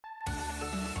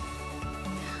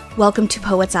Welcome to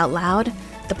Poets Out Loud,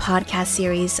 the podcast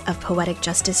series of Poetic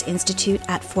Justice Institute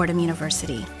at Fordham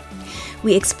University.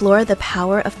 We explore the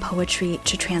power of poetry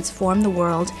to transform the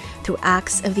world through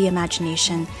acts of the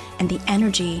imagination and the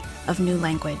energy of new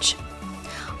language.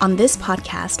 On this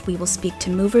podcast, we will speak to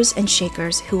movers and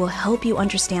shakers who will help you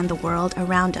understand the world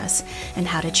around us and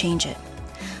how to change it.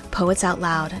 Poets Out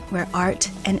Loud, where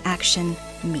art and action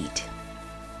meet.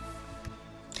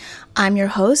 I'm your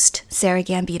host, Sarah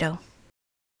Gambito.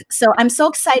 So I'm so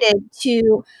excited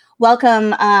to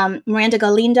welcome Miranda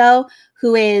Galindo,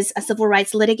 who is a civil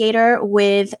rights litigator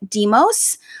with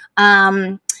Demos,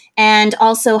 and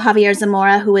also Javier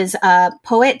Zamora, who is a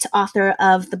poet, author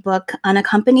of the book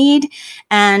Unaccompanied,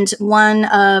 and one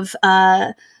of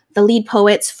the lead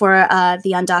poets for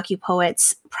the Undocu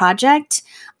Poets project.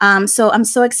 So I'm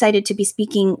so excited to be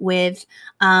speaking with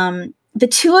the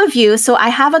two of you. So I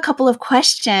have a couple of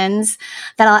questions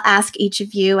that I'll ask each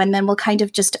of you, and then we'll kind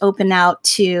of just open out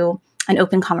to an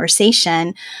open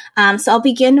conversation. So I'll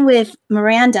begin with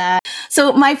Miranda.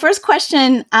 So my first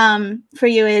question for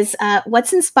you is,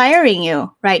 what's inspiring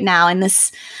you right now in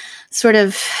this sort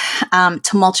of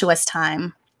tumultuous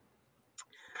time?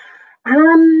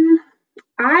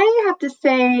 I have to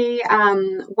say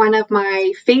one of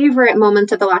my favorite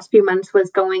moments of the last few months was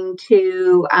going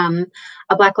to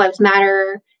a Black Lives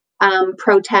Matter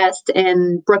protest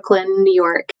in Brooklyn, New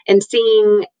York, and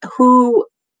seeing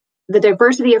the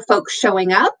diversity of folks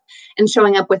showing up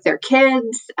with their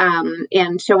kids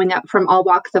and showing up from all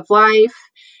walks of life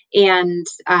and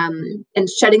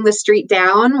shutting the street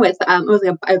down with it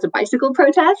was a bicycle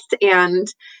protest, and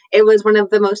it was one of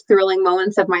the most thrilling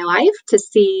moments of my life to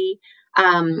see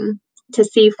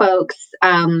folks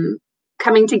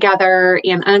coming together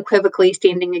and unequivocally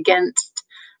standing against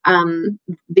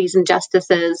these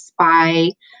injustices by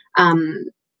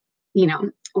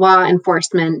law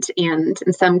enforcement and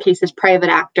in some cases private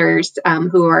actors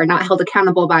who are not held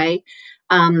accountable by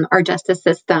our justice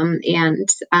system, and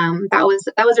that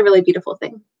was a really beautiful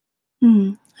thing.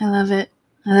 I love it.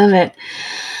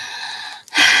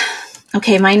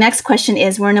 Okay, my next question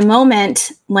is, we're in a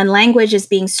moment when language is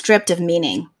being stripped of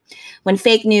meaning, when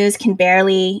fake news can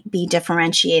barely be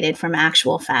differentiated from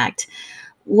actual fact.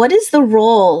 What is the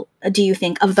role, do you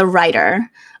think, of the writer?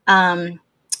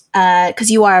 Because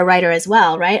you are a writer as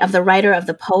well, right? Of the writer, of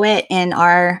the poet in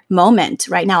our moment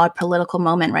right now, a political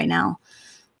moment right now.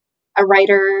 A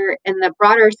writer in the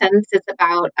broader sense is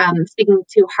about speaking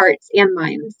to hearts and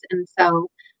minds. And so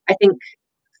I think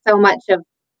so much of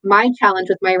my challenge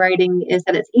with my writing is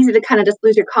that it's easy to kind of just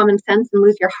lose your common sense and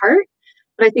lose your heart.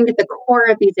 But I think at the core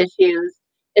of these issues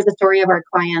is the story of our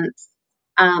clients.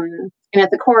 And at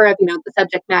the core of, the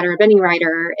subject matter of any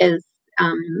writer is,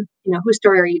 whose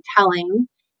story are you telling?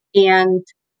 And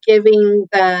giving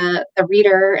the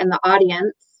reader and the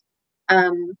audience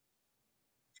an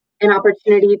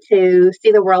opportunity to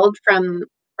see the world from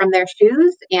their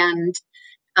shoes and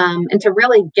to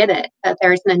really get it, that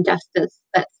there's an injustice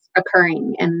that's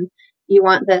occurring, and you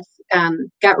want this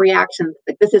gut reaction,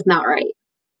 like, this is not right.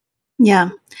 Yeah.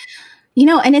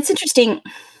 And it's interesting.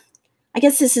 I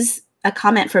guess this is a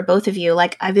comment for both of you.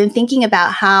 Like, I've been thinking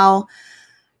about how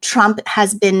Trump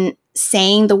has been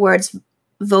saying the words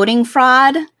voting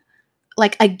fraud,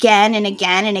 like again and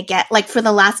again and again, like for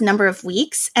the last number of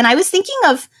weeks. And I was thinking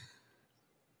of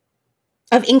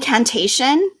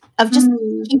incantation, of just,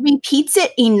 he repeats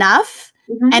it enough.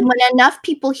 Mm-hmm. And when enough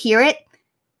people hear it,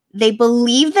 they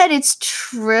believe that it's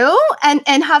true. And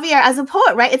Javier, as a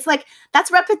poet, right? It's like, that's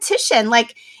repetition.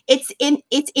 Like it's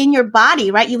in your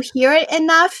body, right? You hear it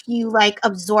enough, you like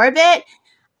absorb it.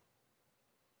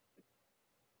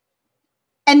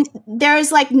 And there is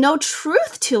like no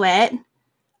truth to it,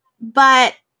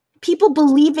 but people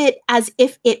believe it as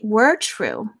if it were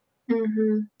true.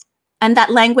 Mm-hmm. And that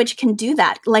language can do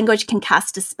that. Language can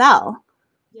cast a spell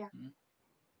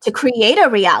to create a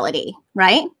reality,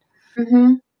 right?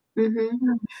 Mm-hmm.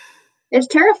 Mm-hmm. It's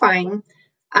terrifying.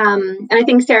 And I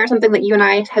think, Sarah, something that you and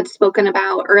I had spoken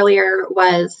about earlier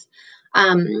was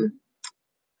the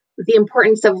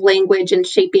importance of language in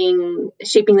shaping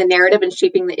the narrative and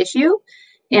shaping the issue.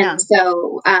 And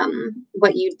so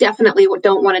what you definitely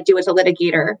don't want to do as a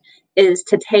litigator is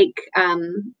to take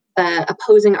the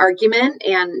opposing argument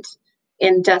and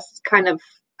just kind of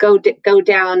go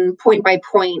down point by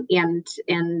point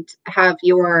and have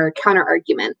your counter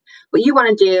argument. What you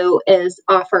want to do is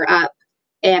offer up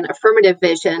an affirmative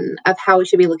vision of how we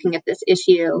should be looking at this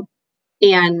issue.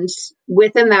 And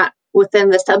within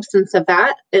the substance of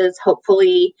that is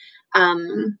hopefully,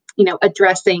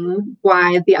 addressing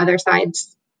why the other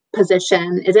side's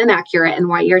position is inaccurate and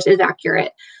why yours is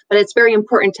accurate. But it's very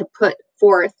important to put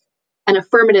forth an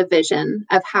affirmative vision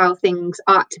of how things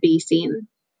ought to be seen,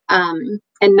 and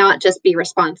not just be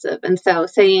responsive. And so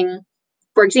saying,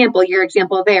 for example, your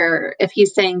example there, if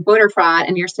he's saying voter fraud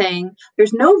and you're saying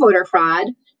there's no voter fraud,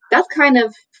 that's kind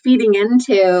of feeding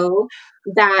into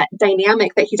that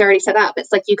dynamic that he's already set up.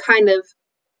 It's like you're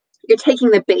taking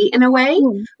the bait in a way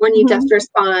when you just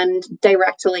respond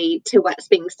directly to what's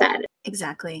being said.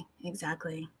 Exactly.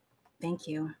 Thank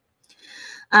you.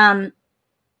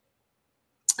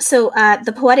 So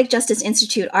the Poetic Justice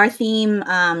Institute, our theme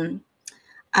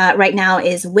right now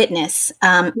is witness.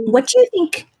 What do you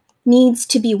think needs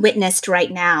to be witnessed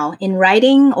right now in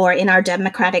writing or in our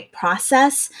democratic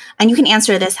process? And you can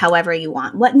answer this however you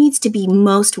want. What needs to be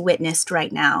most witnessed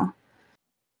right now?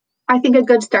 I think a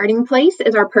good starting place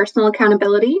is our personal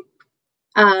accountability,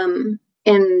 and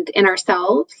in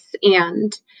ourselves.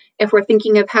 And if we're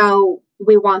thinking of how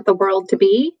we want the world to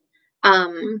be,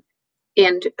 and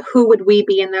who would we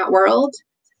be in that world,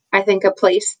 I think a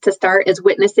place to start is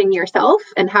witnessing yourself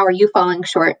and how are you falling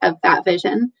short of that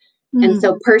vision. And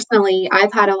so personally,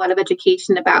 I've had a lot of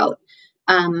education about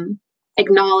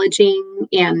acknowledging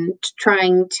and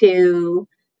trying to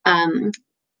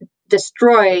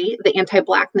destroy the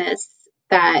anti-Blackness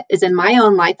that is in my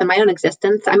own life and my own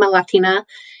existence. I'm a Latina,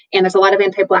 and there's a lot of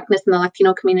anti-Blackness in the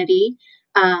Latino community.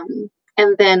 And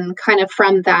then kind of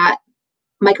from that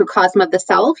microcosm of the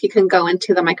self, you can go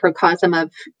into the microcosm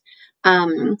of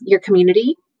your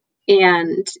community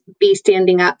and be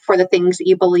standing up for the things that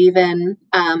you believe in,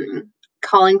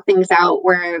 calling things out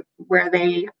where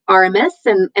they are amiss,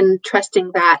 and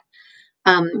trusting that,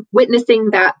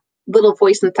 witnessing that little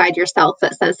voice inside yourself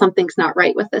that says something's not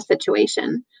right with this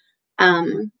situation,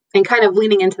 and kind of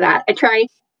leaning into that.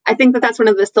 I think that's one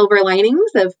of the silver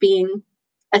linings of being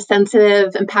a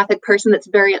sensitive, empathic person that's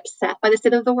very upset by the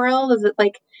state of the world, is that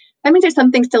that means there's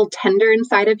something still tender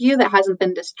inside of you that hasn't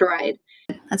been destroyed.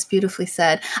 That's beautifully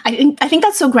said. I think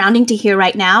that's so grounding to hear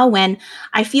right now when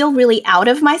I feel really out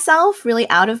of myself, really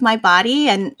out of my body,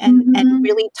 and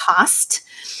really tossed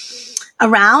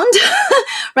around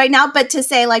right now. But to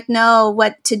say no,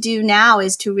 what to do now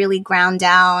is to really ground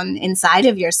down inside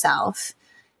of yourself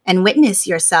and witness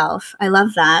yourself. I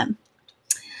love that.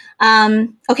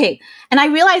 Okay. And I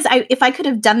realized if I could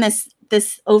have done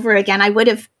this over again, I would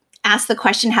have asked the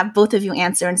question, have both of you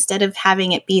answer instead of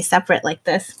having it be separate like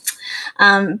this.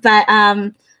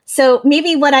 So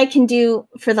maybe what I can do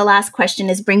for the last question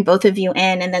is bring both of you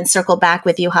in and then circle back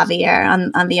with you,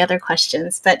 Javier, on the other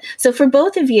questions. But so for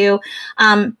both of you,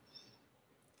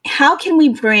 how can we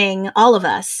bring, all of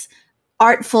us,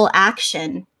 artful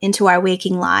action into our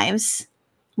waking lives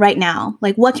right now?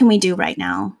 What can we do right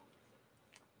now?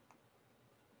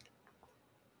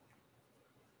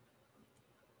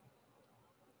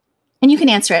 And you can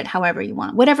answer it however you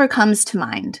want, whatever comes to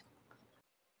mind.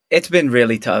 It's been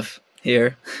really tough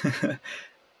here.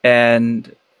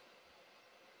 And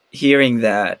hearing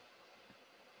that,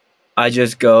 I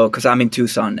just go, because I'm in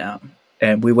Tucson now,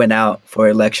 and we went out for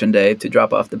election day to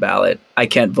drop off the ballot. I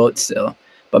can't vote still,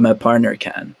 but my partner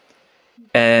can.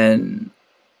 And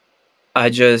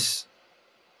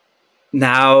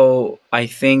now I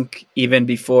think even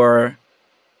before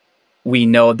we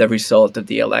know the result of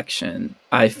the election,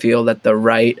 I feel that the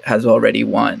right has already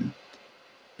won,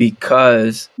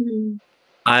 because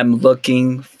I'm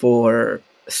looking for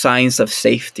signs of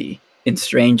safety in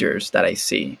strangers that I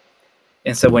see.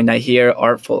 And so when I hear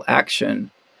artful action,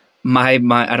 my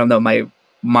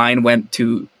mind went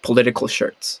to political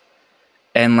shirts.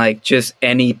 And just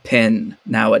any pin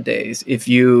nowadays, if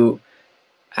you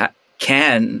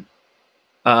can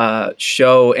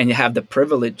show, and you have the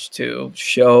privilege to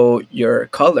show your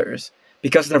colors,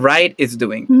 because the right is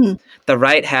doing this. The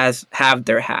right have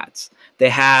their hats. They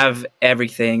have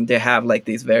everything. They have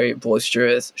these very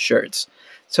boisterous shirts.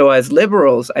 So as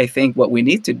liberals, I think what we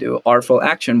need to do, artful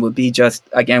action, would be just,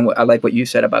 again, I like what you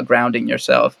said about grounding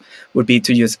yourself, would be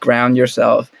to just ground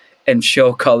yourself and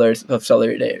show colors of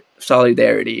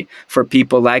solidarity for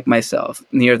people like myself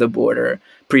near the border,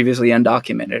 previously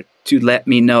undocumented, to let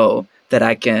me know that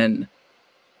I can,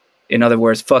 in other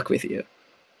words, fuck with you,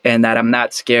 and that I'm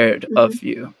not scared of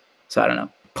you. So I don't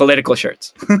know. Political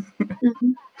shirts.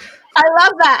 I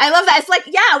love that. It's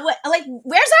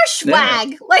where's our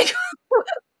swag? Yeah.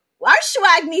 Our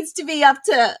swag needs to be up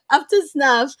to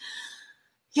snuff.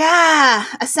 Yeah,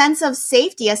 a sense of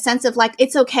safety, a sense of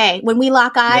it's okay. When we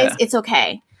lock eyes, it's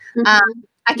okay.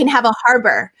 I can have a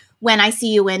harbor when I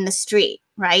see you in the street,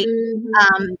 right?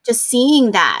 Just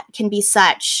seeing that can be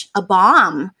such a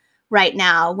balm right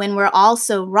now when we're all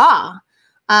so raw.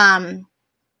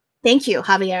 Thank you,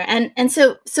 Javier. And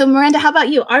so Miranda, how about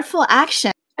you? Artful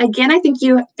action. again, I think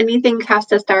anything has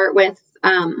to start with,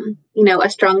 a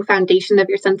strong foundation of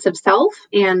your sense of self.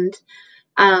 And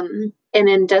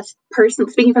then just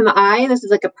speaking from the eye, this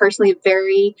is like a personally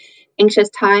very anxious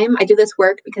time. I do this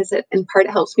work because in part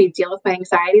it helps me deal with my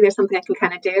anxiety. There's something I can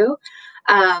kind of do.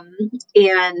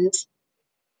 And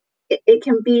it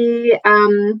can be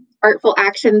artful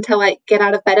action to like get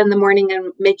out of bed in the morning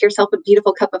and make yourself a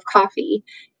beautiful cup of coffee,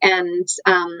 and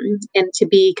to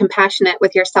be compassionate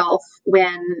with yourself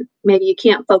when maybe you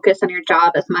can't focus on your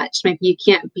job as much, maybe you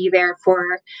can't be there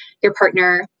for your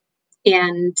partner,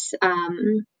 and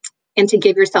to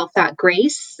give yourself that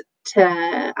grace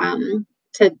to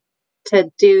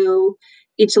do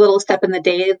each little step in the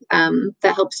day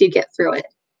that helps you get through it,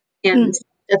 and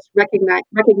just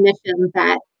recognition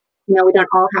that we don't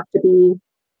all have to be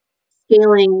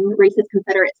scaling racist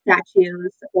Confederate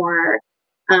statues or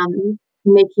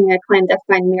making a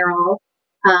clandestine mural,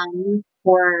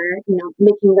 or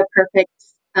making the perfect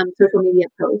social media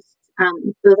post.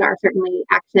 Those are certainly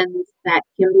actions that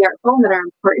can be artful and that are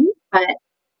important, but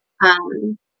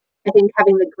I think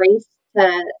having the grace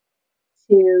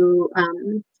to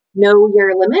know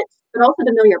your limits, but also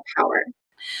to know your power.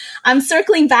 I'm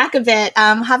circling back a bit.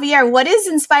 Javier, what is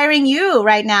inspiring you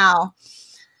right now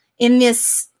in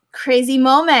this crazy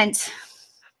moment?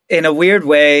 In a weird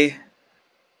way,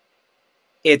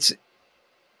 it's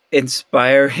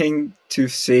inspiring to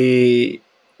see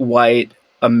white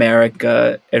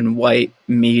America and white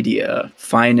media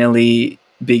finally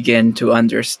begin to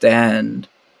understand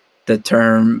the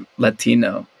term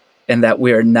Latino, and that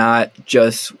we are not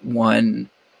just one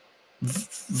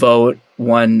vote,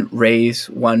 one race,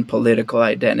 one political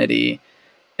identity.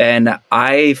 And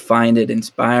I find it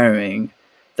inspiring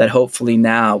that hopefully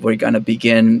now we're going to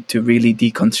begin to really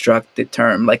deconstruct the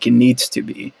term like it needs to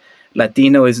be.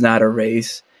 Latino is not a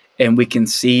race, and we can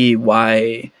see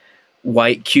why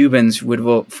white Cubans would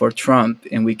vote for Trump,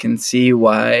 and we can see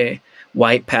why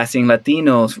white passing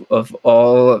Latinos of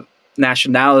all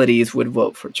nationalities would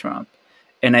vote for Trump.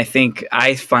 And I think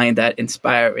I find that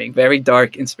inspiring, very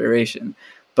dark inspiration.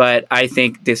 But I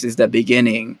think this is the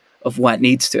beginning of what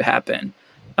needs to happen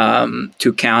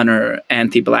to counter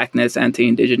anti-Blackness,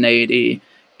 anti-indigeneity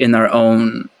in our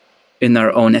own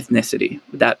ethnicity,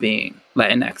 that being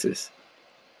Latinxes.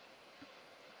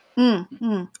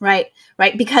 Right.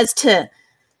 Because to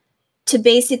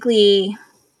basically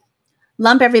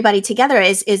lump everybody together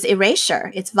is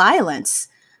erasure. It's violence,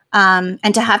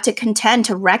 and to have to contend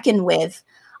to reckon with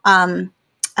the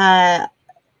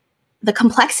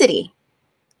complexity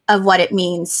of what it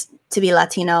means to be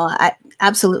Latino. I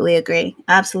absolutely agree.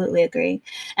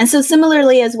 And so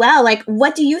similarly as well, like,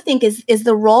 what do you think is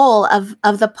the role of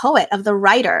the poet, of the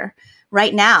writer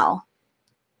right now?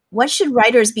 What should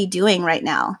writers be doing right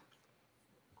now?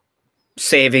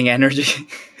 Saving energy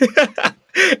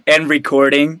and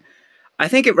recording. I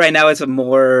think right now it's a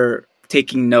more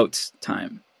taking notes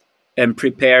time and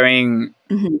preparing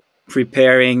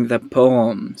the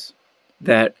poems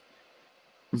that,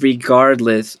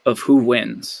 regardless of who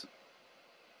wins,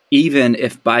 even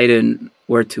if Biden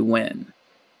were to win,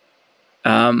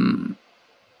 and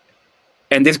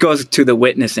this goes to the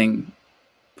witnessing.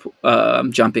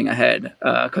 Jumping ahead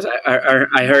because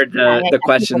I heard the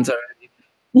questions already.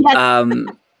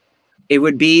 Yes. It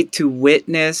would be to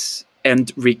witness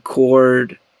and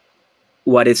record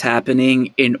what is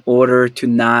happening in order to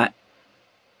not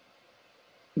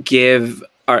give,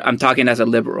 or I'm talking as a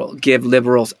liberal, give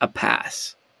liberals a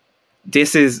pass.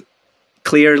 This is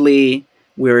clearly,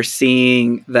 we're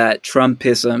seeing that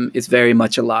Trumpism is very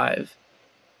much alive.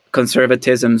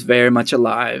 Conservatism is very much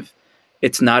alive.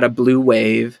 It's not a blue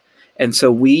wave. And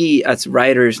so we as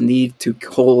writers need to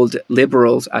hold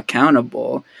liberals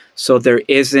accountable so there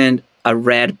isn't a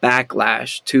red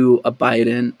backlash to a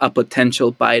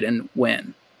potential Biden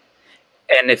win.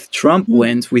 And if Trump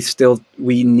wins,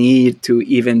 we need to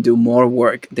even do more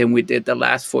work than we did the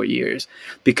last 4 years,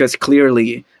 because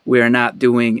clearly we are not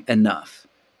doing enough.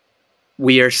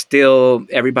 We are still,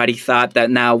 everybody thought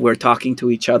that now we're talking to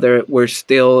each other. We're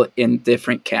still in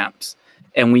different camps.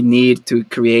 And we need to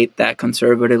create that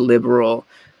conservative liberal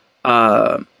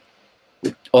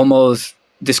almost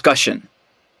discussion.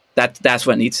 That's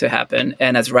what needs to happen.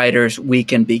 And as writers, we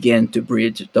can begin to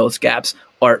bridge those gaps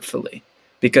artfully,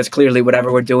 because clearly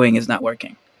whatever we're doing is not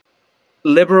working.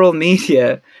 Liberal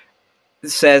media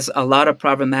says a lot of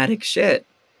problematic shit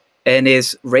and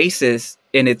is racist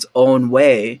in its own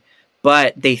way,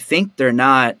 but they think they're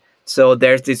not. So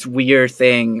there's this weird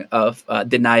thing of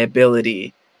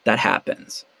deniability that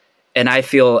happens. And I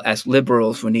feel as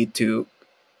liberals, we need to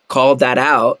call that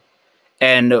out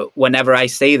And whenever I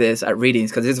say this at readings,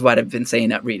 because this is what I've been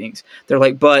saying at readings, they're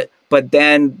like, but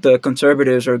then the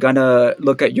conservatives are going to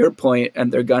look at your point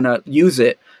and they're going to use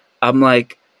it. I'm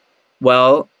like,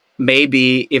 well,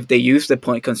 maybe if they use the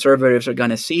point, conservatives are going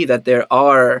to see that there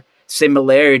are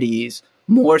similarities,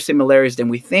 more similarities than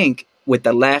we think, with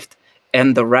the left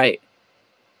and the right,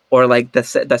 or like the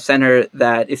center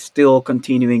that is still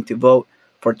continuing to vote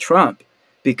for Trump,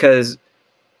 because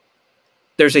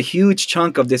there's a huge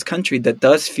chunk of this country that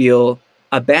does feel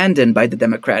abandoned by the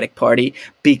Democratic Party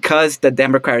because the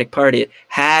Democratic Party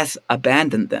has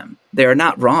abandoned them. They're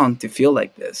not wrong to feel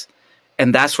like this.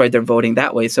 And that's why they're voting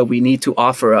that way. So we need to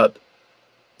offer up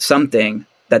something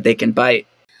that they can bite.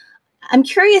 I'm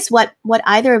curious what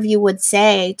either of you would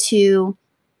say to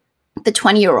the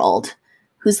 20-year-old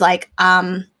who's like,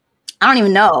 I don't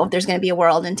even know if there's going to be a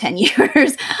world in 10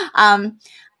 years.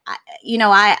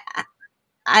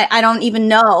 I don't even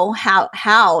know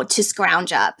how to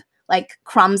scrounge up like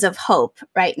crumbs of hope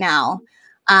right now,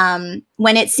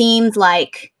 when it seems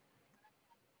like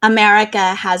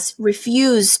America has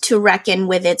refused to reckon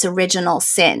with its original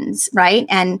sins, right?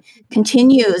 And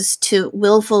continues to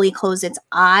willfully close its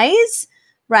eyes,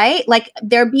 right? Like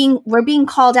we're being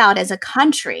called out as a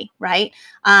country, right?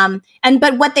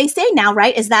 But what they say now,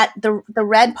 right, is that the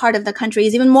red part of the country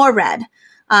is even more red.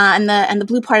 And the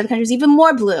blue part of the country is even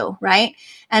more blue, right?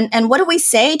 And what do we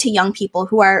say to young people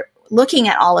who are looking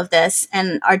at all of this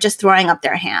and are just throwing up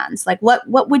their hands? Like, what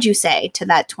would you say to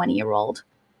that 20-year-old?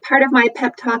 Part of my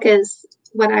pep talk is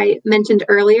what I mentioned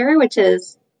earlier, which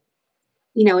is,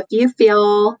 if you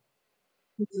feel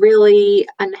really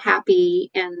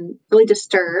unhappy and really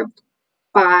disturbed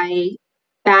by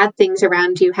bad things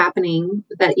around you happening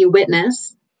that you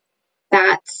witness,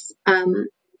 that's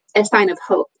a sign of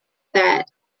hope that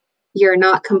you're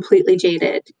not completely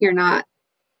jaded, you're not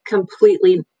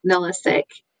completely nihilistic,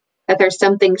 that there's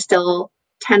something still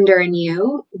tender in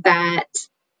you that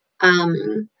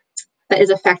is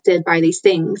affected by these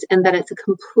things, and that it's a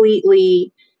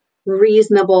completely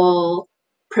reasonable,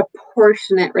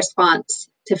 proportionate response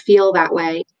to feel that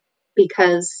way,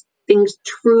 because things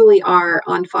truly are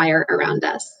on fire around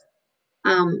us.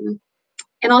 And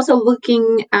also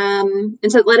looking, and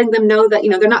so letting them know that,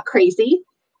 they're not crazy,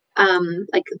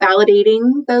 like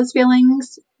validating those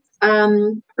feelings,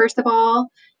 first of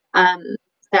all,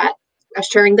 that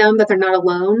assuring them that they're not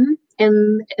alone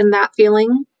in that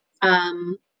feeling.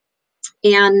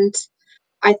 And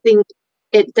I think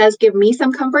it does give me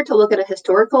some comfort to look at a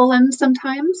historical lens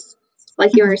sometimes.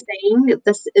 Like you were saying,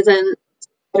 this isn't,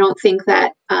 I don't think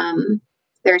that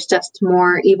there's just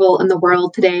more evil in the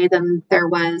world today than there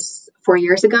was 4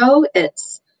 years ago.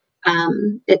 It's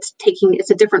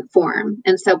a different form.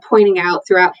 And so pointing out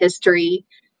throughout history,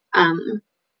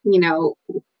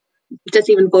 just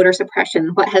even voter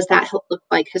suppression, what has that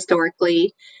looked like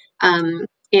historically? And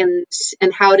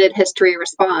how did history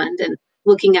respond? And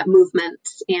looking at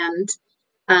movements and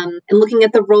looking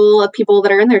at the role of people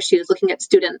that are in their shoes, looking at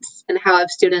students and how have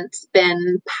students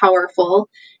been powerful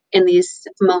in these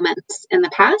moments in the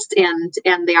past, and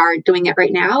they are doing it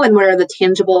right now, and what are the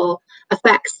tangible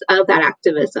effects of that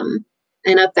activism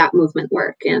and of that movement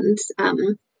work, and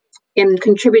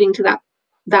contributing to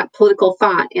that political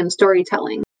thought and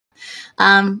storytelling.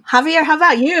 Javier, how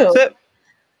about you?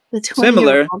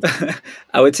 Similar.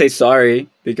 I would say sorry,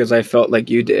 because I felt like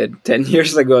you did 10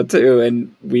 years ago too,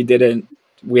 and we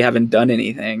haven't done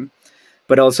anything.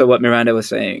 But also what Miranda was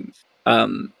saying,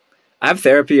 I have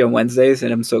therapy on Wednesdays,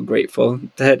 and I'm so grateful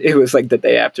that it was like the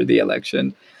day after the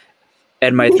election.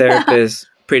 And my therapist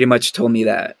pretty much told me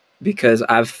that, because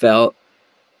I felt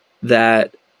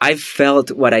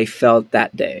what I felt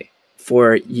that day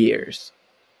for years.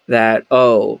 That,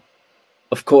 of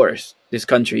course, this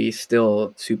country is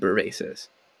still super racist.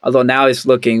 Although now it's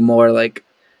looking more like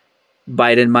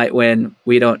Biden might win.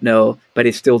 We don't know, but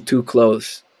it's still too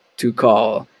close to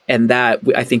call. And that,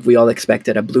 I think we all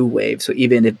expected a blue wave. So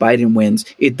even if Biden wins,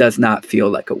 it does not feel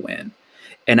like a win.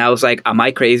 And I was like, am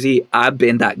I crazy? I've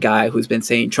been that guy who's been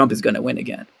saying Trump is going to win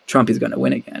again. Trump is going to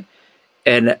win again.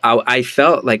 And I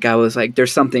felt like I was like,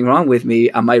 there's something wrong with me.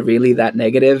 Am I really that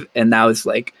negative? And now it's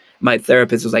like, my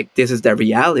therapist was like, this is the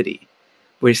reality.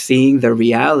 We're seeing the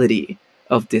reality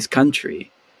of this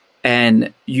country.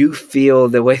 And you feel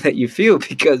the way that you feel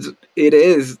because it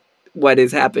is what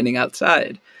is happening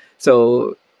outside.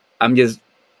 So I'm just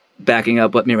backing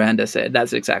up what Miranda said.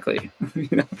 That's exactly,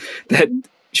 that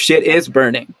shit is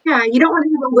burning. Yeah, you don't want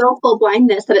to have a willful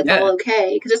blindness that it's all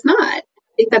okay, because it's not. I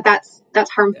think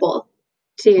that's harmful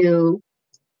to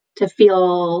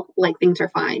feel like things are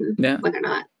fine when they're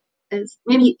not. Is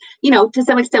maybe, to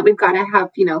some extent we've got to have,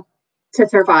 to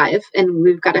survive, and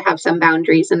we've got to have some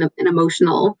boundaries and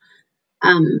emotional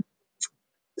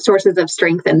sources of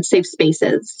strength and safe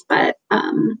spaces. But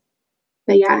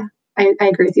yeah, I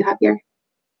agree with you, Javier.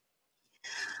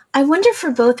 I wonder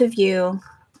for both of you,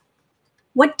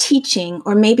 what teaching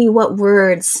or maybe what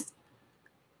words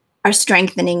are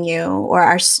strengthening you or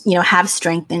are, have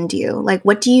strengthened you? Like,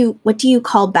 what do you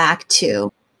call back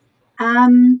to?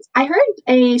 I heard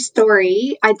a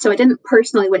story. So I didn't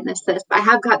personally witness this, but I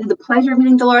have gotten the pleasure of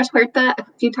meeting Dolores Huerta a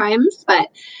few times, but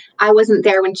I wasn't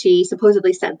there when she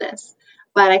supposedly said this.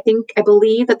 But I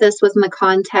believe that this was in the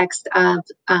context of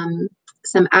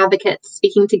some advocates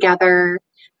speaking together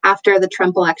after the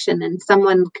Trump election, and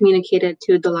someone communicated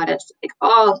to Dolores, like,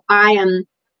 "Oh, I am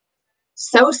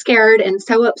so scared and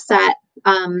so upset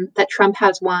that Trump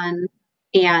has won,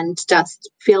 and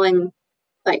just feeling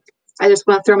like I just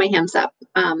want to throw my hands up."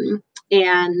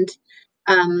 And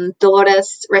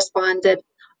Dolores responded,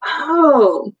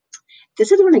 "Oh,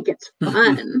 this is when it gets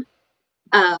fun."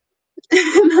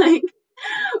 Like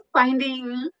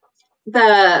finding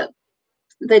the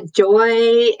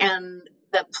joy and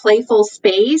the playful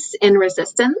space in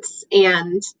resistance,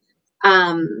 and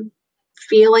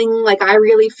feeling like I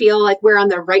really feel like we're on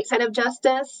the right side of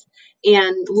justice,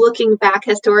 and looking back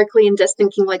historically and just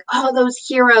thinking like, oh, those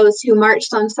heroes who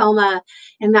marched on Selma,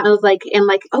 and that was like, and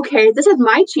like, okay, this is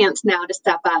my chance now to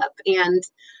step up, and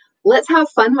let's have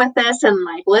fun with this, and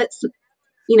like, let's,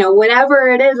 whatever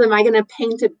it is, am I going to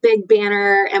paint a big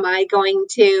banner? Am I going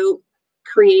to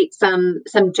create some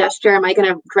gesture? Am I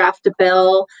going to draft a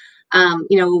bill? Am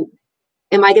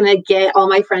I going to get all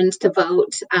my friends to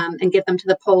vote and get them to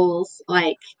the polls?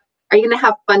 Like, are you going to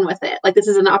have fun with it? Like, this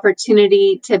is an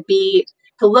opportunity to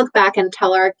look back and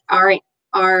tell our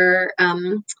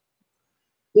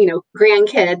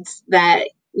grandkids that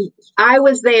I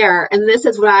was there and this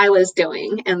is what I was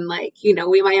doing. And like,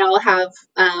 we might all have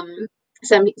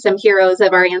some heroes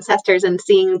of our ancestors, and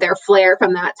seeing their flair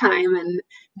from that time and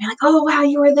be like, oh, wow,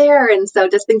 you were there. And so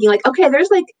just thinking like, okay,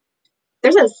 there's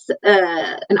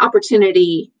an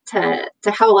opportunity to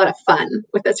have a lot of fun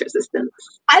with this resistance.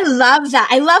 I love that.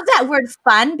 I love that word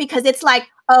fun, because it's like,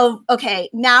 oh,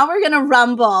 okay, now we're going to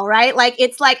rumble, right? Like,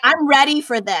 it's like, I'm ready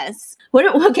for this. What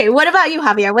about you,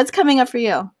 Javier? What's coming up for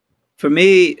you? For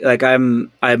me, like I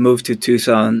moved to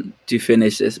Tucson to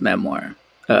finish this memoir.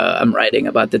 I'm writing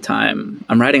about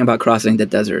crossing the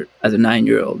desert as a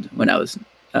 9-year-old when I was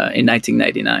in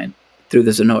 1999 through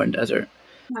the Sonoran Desert.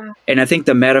 Wow. And I think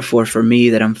the metaphor for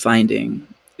me that I'm finding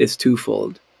is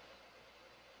twofold.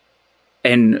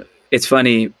 And it's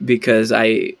funny because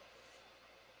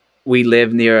we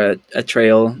live near a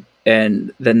trail,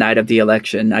 and the night of the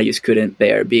election, I just couldn't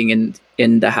bear being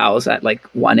in the house at like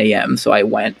 1 a.m. So I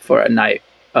went for a night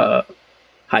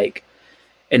hike.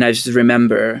 And I just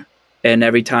remember, and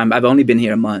every time, I've only been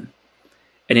here a month,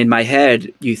 and in my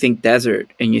head, you think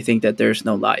desert and you think that there's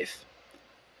no life.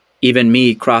 Even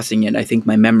me crossing it, I think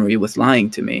my memory was lying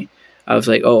to me. I was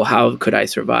like, oh, how could I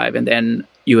survive? And then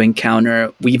we've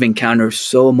encountered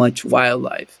so much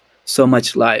wildlife, so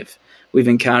much life. We've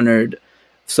encountered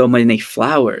so many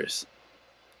flowers.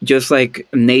 Just like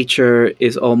nature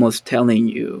is almost telling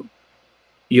you,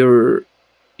 you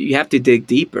have to dig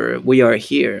deeper. We are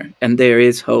here, and there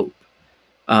is hope.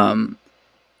 And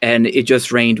it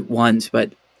just rained once,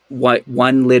 but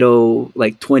one little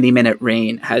like 20-minute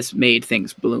rain has made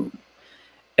things bloom.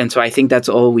 And so I think that's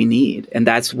all we need. And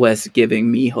that's what's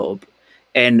giving me hope.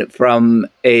 And from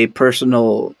a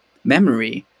personal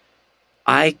memory,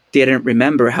 I didn't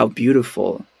remember how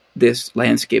beautiful this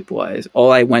landscape was.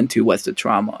 All I went to was the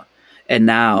trauma. And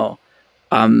now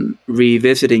I'm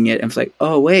revisiting it, and it's like,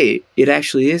 oh, wait, it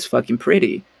actually is fucking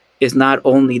pretty. It's not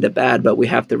only the bad, but we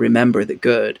have to remember the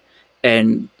good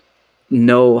and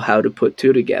know how to put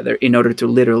two together in order to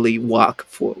literally walk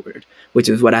forward, which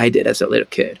is what I did as a little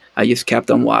kid. I just kept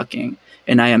on walking,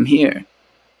 and I am here,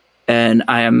 and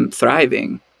I am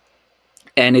thriving.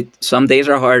 And some days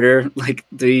are harder, like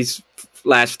these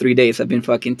last 3 days have been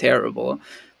fucking terrible,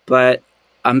 but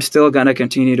I'm still gonna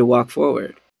continue to walk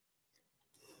forward.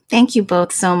 Thank you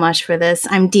both so much for this.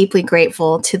 I'm deeply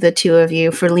grateful to the two of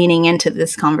you for leaning into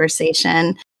this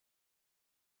conversation.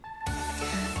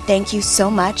 Thank you so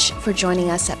much for joining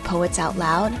us at Poets Out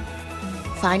Loud.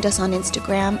 Find us on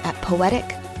Instagram at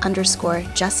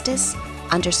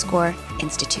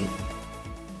poetic_justice_institute.